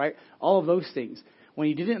acts, right? All of those things. When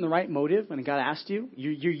you did it in the right motive, when God asked you,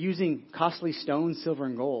 you're using costly stones, silver,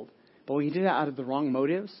 and gold. But when you did it out of the wrong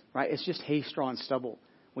motives, right, it's just hay, straw, and stubble.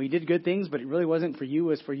 When you did good things, but it really wasn't for you, it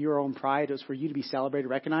was for your own pride, it was for you to be celebrated,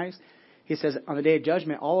 recognized. He says on the day of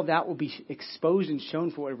judgment, all of that will be exposed and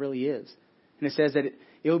shown for what it really is. And it says that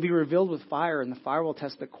it will be revealed with fire, and the fire will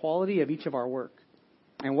test the quality of each of our work.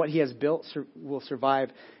 And what he has built will survive,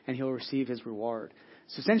 and he'll receive his reward.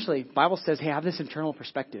 So essentially, the Bible says, hey, have this internal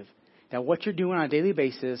perspective, that what you're doing on a daily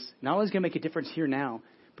basis not only is going to make a difference here now,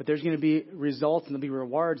 but there's going to be results, and there'll be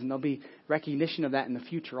rewards, and there'll be recognition of that in the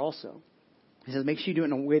future also. He says, make sure you do it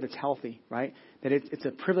in a way that's healthy, right? That it's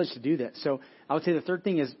a privilege to do that. So I would say the third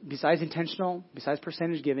thing is, besides intentional, besides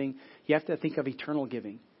percentage giving, you have to think of eternal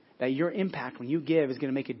giving. That your impact when you give is going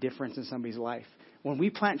to make a difference in somebody's life. When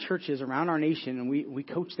we plant churches around our nation and we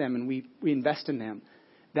coach them and we invest in them,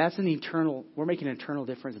 that's we're making an eternal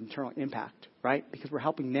difference, an eternal impact, right? Because we're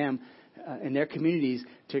helping them in their communities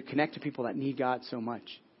to connect to people that need God so much.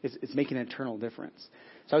 It's making an eternal difference.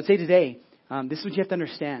 So I would say today, this is what you have to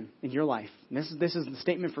understand in your life. And this is the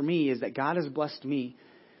statement for me, is that God has blessed me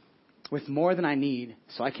with more than I need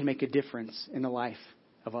so I can make a difference in the life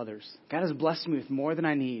of others. God has blessed me with more than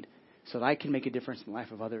I need so that I can make a difference in the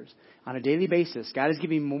life of others. On a daily basis, God is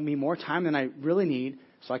giving me more time than I really need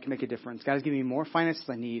so I can make a difference. God is giving me more finances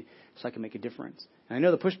than I need so I can make a difference. And I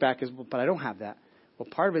know the pushback is, but I don't have that. Well,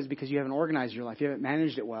 part of it is because you haven't organized your life. You haven't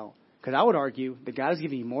managed it well. Because I would argue that God is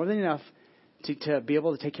giving you more than enough to be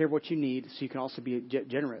able to take care of what you need so you can also be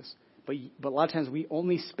generous. But a lot of times we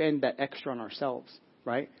only spend that extra on ourselves,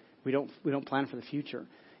 right? We don't plan for the future.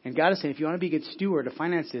 And God is saying, if you want to be a good steward of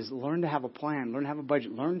finances, learn to have a plan, learn to have a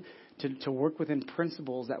budget, learn to work within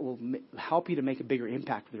principles that will help you to make a bigger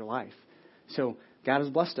impact with your life. So God has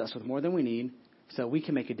blessed us with more than we need so we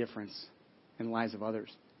can make a difference in the lives of others.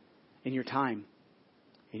 In your time,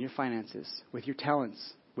 in your finances, with your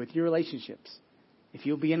talents, with your relationships. If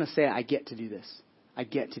you'll begin to say, I get to do this. I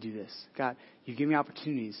get to do this. God, you give me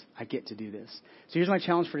opportunities. I get to do this. So here's my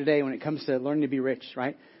challenge for today when it comes to learning to be rich,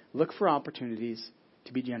 right? Look for opportunities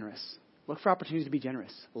to be generous. Look for opportunities to be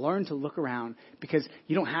generous. Learn to look around, because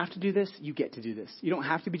you don't have to do this. You get to do this. You don't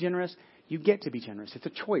have to be generous. You get to be generous. It's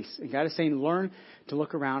a choice. And God is saying, learn to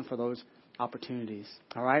look around for those opportunities.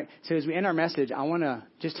 All right? So as we end our message, I want to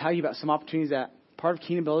just tell you about some opportunities that part of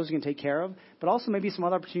Kingdom Builders can take care of, but also maybe some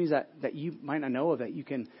other opportunities that you might not know of that you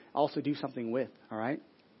can also do something with. All right?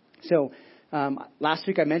 So last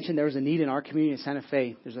week I mentioned there was a need in our community in Santa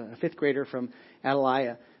Fe. There's a fifth grader from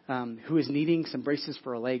Atalaya who is needing some braces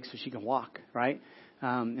for her legs so she can walk, right?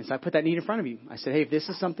 And so I put that need in front of you. I said, hey, if this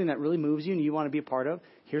is something that really moves you and you want to be a part of,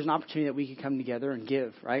 here's an opportunity that we can come together and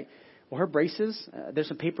give, right? Well, her braces, there's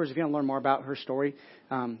some papers if you want to learn more about her story.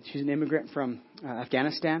 She's an immigrant from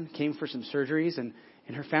Afghanistan, came for some surgeries, and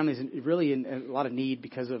her family's really in a lot of need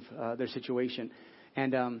because of their situation.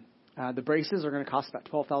 And the braces are going to cost about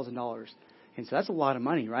 $12,000. And so that's a lot of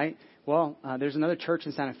money, right? Well, there's another church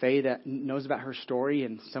in Santa Fe that knows about her story,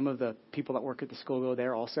 and some of the people that work at the school go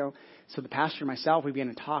there also. So the pastor and myself, we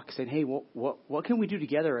began to talk, saying, hey, what can we do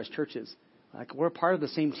together as churches? Like, we're part of the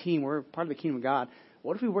same team. We're part of the kingdom of God.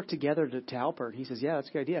 What if we work together to help her? He says, yeah, that's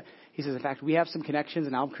a good idea. He says, in fact, we have some connections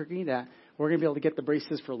in Albuquerque that we're going to be able to get the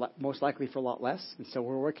braces for most likely for a lot less. And so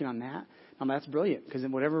we're working on that. That's brilliant, because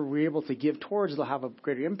then whatever we're able to give towards, it'll have a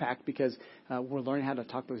greater impact, because we're learning how to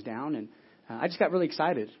talk those down. And I just got really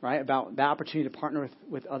excited, right, about the opportunity to partner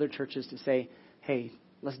with other churches to say, hey,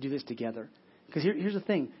 let's do this together. Because here's the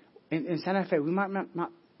thing. In Santa Fe,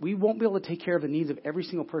 we won't be able to take care of the needs of every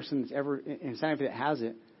single person that's ever in Santa Fe that has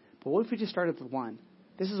it. But what if we just started with one?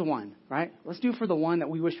 This is one, right? Let's do for the one that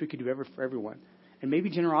we wish we could do for everyone. And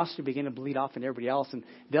maybe generosity will begin to bleed off into everybody else, and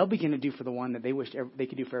they'll begin to do for the one that they wish they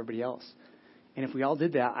could do for everybody else. And if we all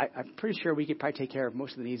did that, I'm pretty sure we could probably take care of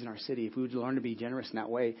most of the needs in our city if we would learn to be generous in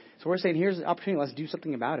that way. So we're saying, here's the opportunity. Let's do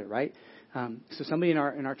something about it, right? So somebody in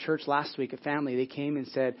our church last week, a family, they came and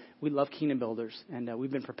said, we love Kingdom Builders, and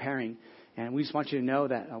we've been preparing. And we just want you to know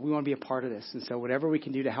that we want to be a part of this. And so whatever we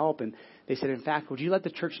can do to help. And they said, in fact, would you let the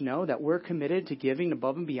church know that we're committed to giving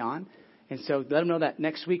above and beyond? And so let them know that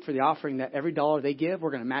next week for the offering, that every dollar they give,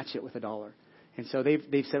 we're going to match it with $1. And so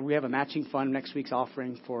they've said we have a matching fund next week's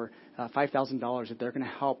offering for $5,000 that they're going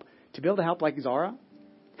to help to be able to help like Zara,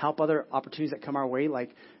 help other opportunities that come our way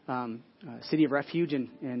like City of Refuge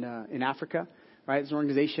in Africa, right? It's an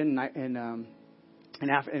organization in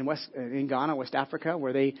Ghana, West Africa,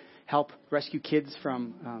 where they help rescue kids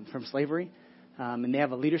from slavery. And they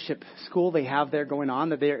have a leadership school they have there going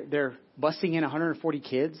on that they're busing in 140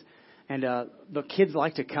 kids. And the kids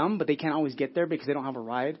like to come, but they can't always get there because they don't have a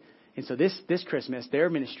ride. And so this Christmas, their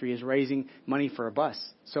ministry is raising money for a bus.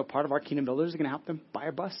 So part of our Kingdom Builders is going to help them buy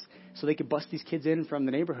a bus so they could bus these kids in from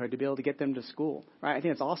the neighborhood to be able to get them to school. Right? I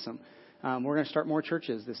think that's awesome. We're going to start more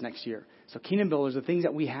churches this next year. So Kingdom Builders, the things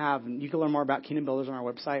that we have, and you can learn more about Kingdom Builders on our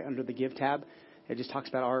website under the Give tab. It just talks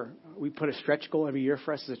about we put a stretch goal every year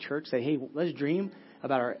for us as a church. Say, hey, let's dream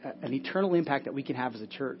about an eternal impact that we can have as a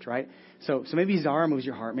church, right? So maybe Zara moves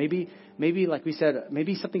your heart. Maybe like we said,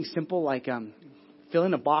 maybe something simple like fill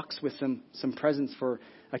in a box with some presents for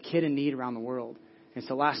a kid in need around the world. And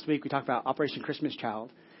so last week we talked about Operation Christmas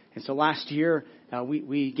Child. And so last year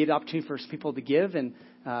we gave the opportunity for people to give. And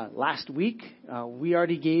last week we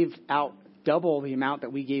already gave out double the amount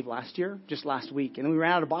that we gave last year, just last week. And then we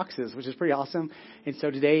ran out of boxes, which is pretty awesome. And so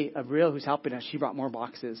today, Avril, who's helping us, she brought more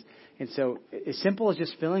boxes. And so as simple as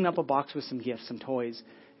just filling up a box with some gifts, some toys.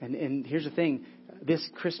 And here's the thing, this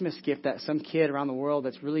Christmas gift that some kid around the world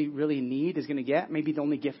that's really, really in need is going to get, maybe the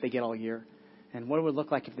only gift they get all year. And what it would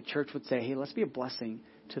look like if the church would say, hey, let's be a blessing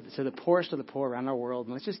to the poorest of the poor around our world.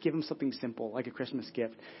 And let's just give them something simple, like a Christmas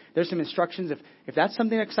gift. There's some instructions. If that's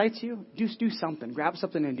something that excites you, just do something. Grab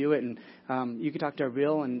something and do it. And you can talk to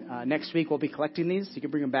Bill. And next week we'll be collecting these. So you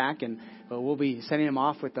can bring them back. And we'll be sending them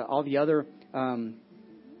off with all the other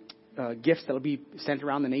gifts that will be sent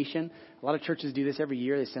around the nation. A lot of churches do this every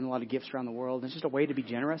year. They send a lot of gifts around the world. It's just a way to be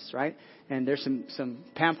generous, right? And there's some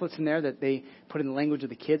pamphlets in there that they put in the language of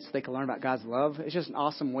the kids so they can learn about God's love. It's just an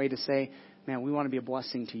awesome way to say, man, we want to be a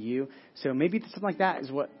blessing to you. So maybe something like that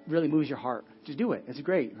is what really moves your heart. Just do it. It's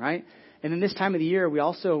great, right? And then this time of the year, we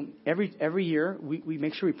also, every year, we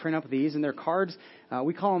make sure we print up these. And they're cards,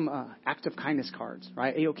 we call them act of kindness cards,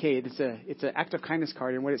 right? A-OK, it's an act of kindness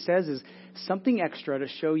card. And what it says is something extra to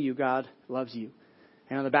show you God loves you.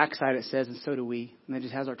 And on the back side, it says, and so do we. And it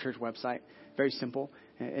just has our church website. Very simple.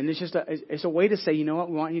 And it's just it's a way to say, you know what,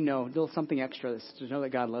 we want you to know, do something extra to know that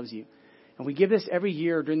God loves you. And we give this every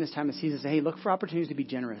year during this time of season. Say, hey, look for opportunities to be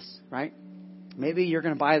generous, right? Maybe you're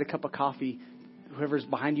going to buy the cup of coffee, whoever's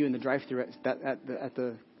behind you in the drive-thru at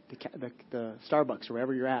the Starbucks or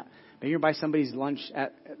wherever you're at. Maybe you're going to buy somebody's lunch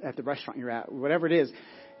at the restaurant you're at, whatever it is.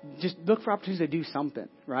 Just look for opportunities to do something,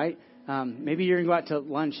 right? Maybe you're going to go out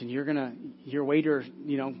to lunch and your waiter,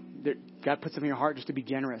 God puts something in your heart just to be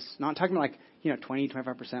generous. Not talking about 20, 25%.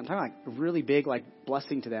 I'm talking like a really big,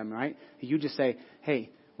 blessing to them, right? You just say, hey,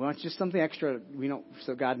 we want just something extra,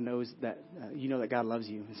 so God knows that, that God loves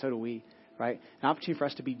you. And so do we, right? An opportunity for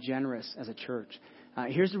us to be generous as a church.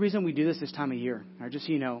 Here's the reason we do this time of year. Just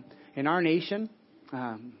so you know, in our nation,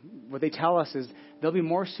 what they tell us is there'll be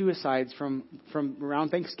more suicides from around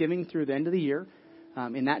Thanksgiving through the end of the year.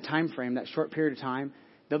 In that time frame, that short period of time,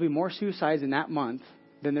 there'll be more suicides in that month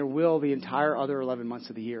than there will the entire other 11 months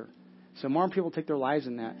of the year. So more people take their lives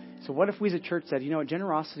in that. So what if we as a church said,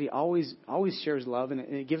 generosity always shares love, and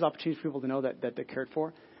it gives opportunities for people to know that they're cared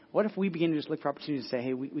for. What if we begin to just look for opportunities to say,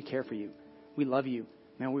 hey, we care for you. We love you.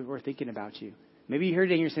 Man, we're thinking about you. Maybe you're here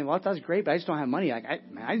today and you're saying, well, that's great, but I just don't have money.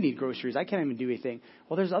 I need groceries. I can't even do anything.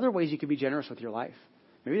 Well, there's other ways you could be generous with your life.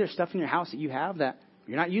 Maybe there's stuff in your house that you have that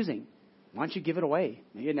you're not using. Why don't you give it away?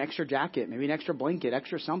 Maybe an extra jacket, maybe an extra blanket,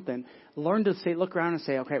 extra something. Learn to look around and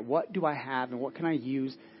say, okay, what do I have and what can I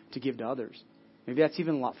use to give to others? Maybe that's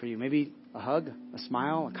even a lot for you. Maybe a hug, a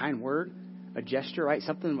smile, a kind word, a gesture, right?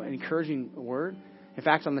 Something, an encouraging word. In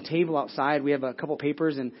fact, on the table outside, we have a couple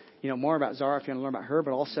papers and, more about Zara if you want to learn about her,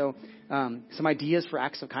 but also some ideas for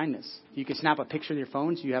acts of kindness. You can snap a picture with your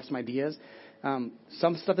phone so you have some ideas.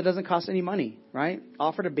 Some stuff that doesn't cost any money, right?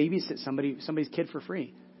 Offer to babysit somebody's kid for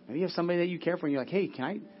free. Maybe you have somebody that you care for and you're like, hey,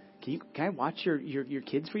 can I watch your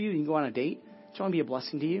kids for you? You can go on a date. I just want to be a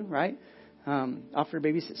blessing to you, right? Offer to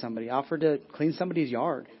babysit somebody. Offer to clean somebody's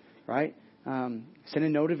yard, right? Send a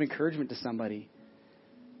note of encouragement to somebody.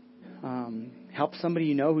 Help somebody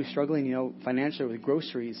you know who's struggling, financially with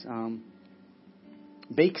groceries.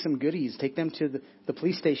 Bake some goodies. Take them to the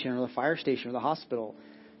police station or the fire station or the hospital.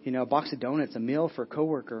 A box of donuts, a meal for a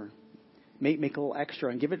coworker. Make a little extra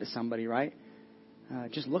and give it to somebody, right?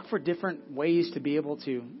 Just look for different ways to be able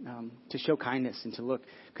to show kindness and to look.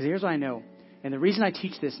 Because here's what I know. And the reason I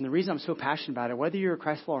teach this and the reason I'm so passionate about it, whether you're a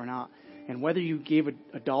Christ follower or not, and whether you gave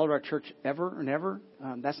a dollar to our church ever or never,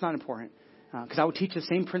 that's not important. Because I would teach the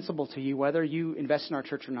same principle to you whether you invest in our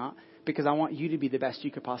church or not, because I want you to be the best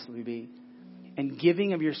you could possibly be. And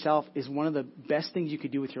giving of yourself is one of the best things you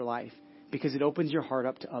could do with your life, because it opens your heart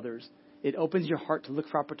up to others. It opens your heart to look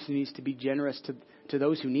for opportunities to be generous to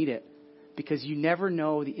those who need it. Because you never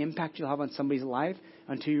know the impact you'll have on somebody's life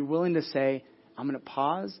until you're willing to say, I'm going to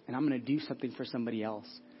pause and I'm going to do something for somebody else.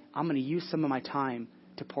 I'm going to use some of my time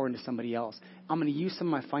to pour into somebody else. I'm going to use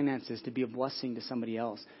some of my finances to be a blessing to somebody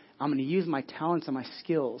else. I'm going to use my talents and my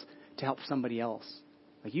skills to help somebody else.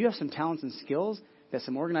 Like, you have some talents and skills that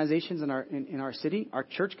some organizations in our city, our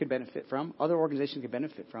church could benefit from, other organizations could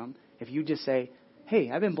benefit from, if you just say, hey,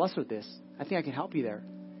 I've been blessed with this. I think I can help you there.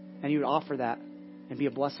 And you would offer that and be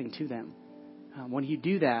a blessing to them. When you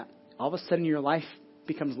do that, all of a sudden your life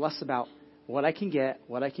becomes less about what I can get,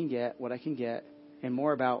 and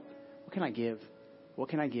more about what can I give? What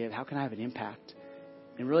can I give? How can I have an impact?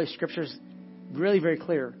 And really, Scripture's really very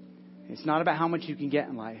clear. It's not about how much you can get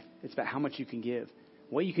in life. It's about how much you can give.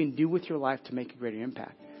 What you can do with your life to make a greater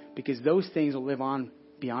impact. Because those things will live on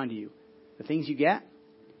beyond you. The things you get,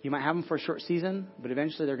 you might have them for a short season, but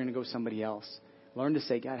eventually they're going to go somebody else. Learn to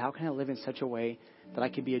say, God, how can I live in such a way that I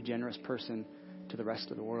can be a generous person to the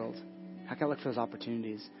rest of the world? How can I look for those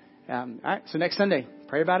opportunities? All right, so next Sunday,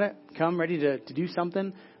 pray about it. Come ready to do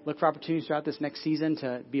something. Look for opportunities throughout this next season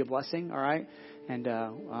to be a blessing, all right? And,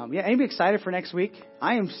 anybody excited for next week?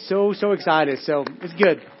 I am so excited, so it's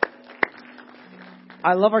good.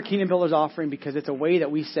 I love our Kingdom Builders offering because it's a way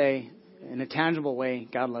that we say, in a tangible way,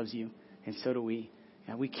 God loves you, and so do we.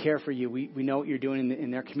 And we care for you. We know what you're doing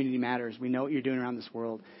in their community matters. We know what you're doing around this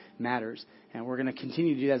world matters. And we're going to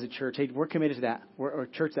continue to do that as a church. Hey, we're committed to that. We're a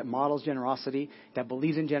church that models generosity, that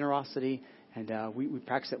believes in generosity, and we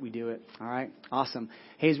practice that. We do it. All right? Awesome.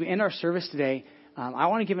 Hey, as we end our service today, I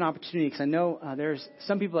want to give an opportunity because I know there's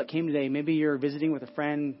some people that came today. Maybe you're visiting with a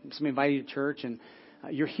friend, somebody invited you to church, and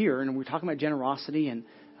you're here, and we're talking about generosity. And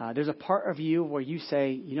there's a part of you where you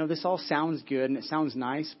say, this all sounds good and it sounds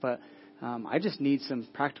nice, but I just need some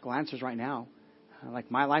practical answers right now.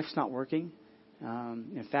 Like, my life's not working.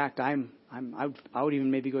 In fact, I would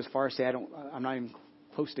even maybe go as far as say I'm not even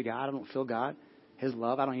close to God. I don't feel God, His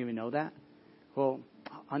love. I don't even know that. Well,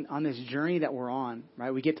 on this journey that we're on,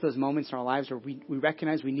 right? We get to those moments in our lives where we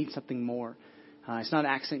recognize we need something more. It's not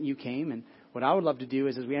an accident you came. And what I would love to do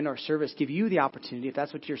is, as we end our service, give you the opportunity, if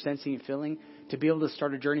that's what you're sensing and feeling, to be able to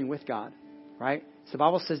start a journey with God, right? So the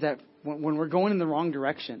Bible says that when we're going in the wrong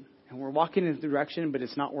direction and we're walking in the direction, but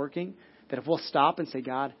it's not working, that if we'll stop and say,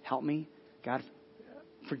 God, help me. God,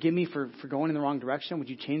 forgive me for going in the wrong direction. Would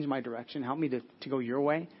you change my direction? Help me to go your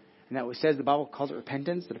way. And that says, the Bible calls it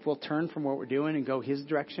repentance, that if we'll turn from what we're doing and go His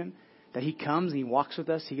direction, that He comes and He walks with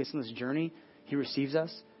us. He gets on this journey. He receives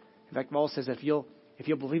us. In fact, the Bible says that if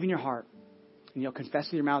you'll believe in your heart and you'll confess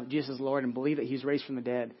with your mouth that Jesus is Lord and believe that He's raised from the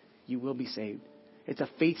dead, you will be saved. It's a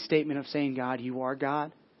faith statement of saying, God. You are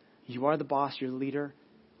the boss. You're the leader.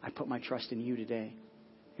 I put my trust in you today.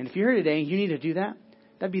 And if you're here today and you need to do that,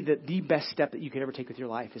 that'd be the best step that you could ever take with your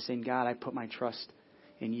life, is saying, God, I put my trust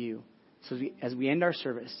in you. So as we end our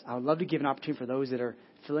service, I would love to give an opportunity for those that are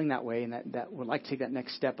feeling that way and that would like to take that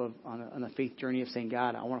next step on the faith journey of saying,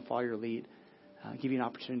 God, I want to follow your lead. Give you an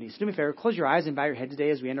opportunity. So do me a favor, close your eyes and bow your head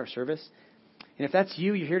today as we end our service. And if that's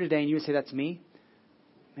you, you're here today and you would say, that's me.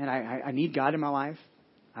 Man, I need God in my life.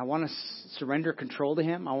 I want to surrender control to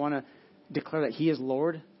Him. I want to declare that He is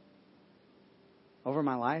Lord over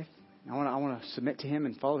my life. I want to submit to Him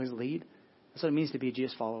and follow His lead. That's what it means to be a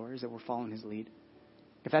Jesus follower, is that we're following His lead.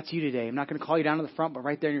 If that's you today, I'm not going to call you down to the front, but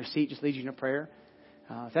right there in your seat, just lead you in a prayer.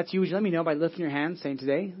 If that's you, would you let me know by lifting your hand, saying,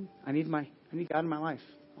 today, I need God in my life.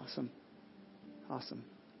 Awesome.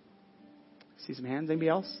 See some hands? Anybody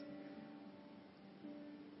else?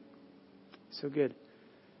 So good.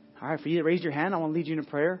 All right, for you that raised your hand, I want to lead you in a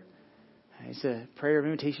prayer. It's a prayer of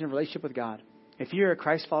invitation of relationship with God. If you're a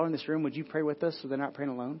Christ follower in this room, would you pray with us so they're not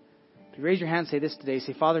praying alone? If you raise your hand, say this today.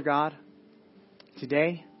 Say, Father God,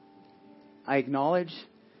 today I acknowledge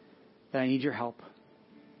that I need your help.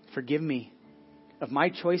 Forgive me of my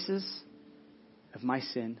choices, of my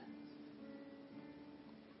sin.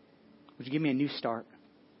 Would you give me a new start?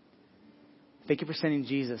 Thank you for sending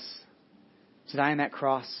Jesus to die on that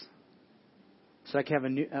cross so I can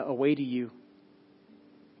have a way to you.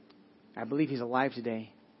 I believe He's alive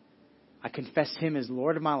today. I confess Him as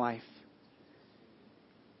Lord of my life.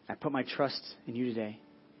 I put my trust in you today.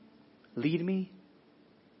 Lead me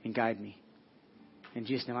and guide me. In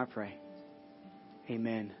Jesus' name I pray.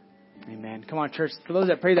 Amen. Amen. Come on, church. For those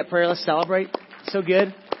that prayed that prayer, let's celebrate. So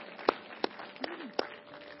good.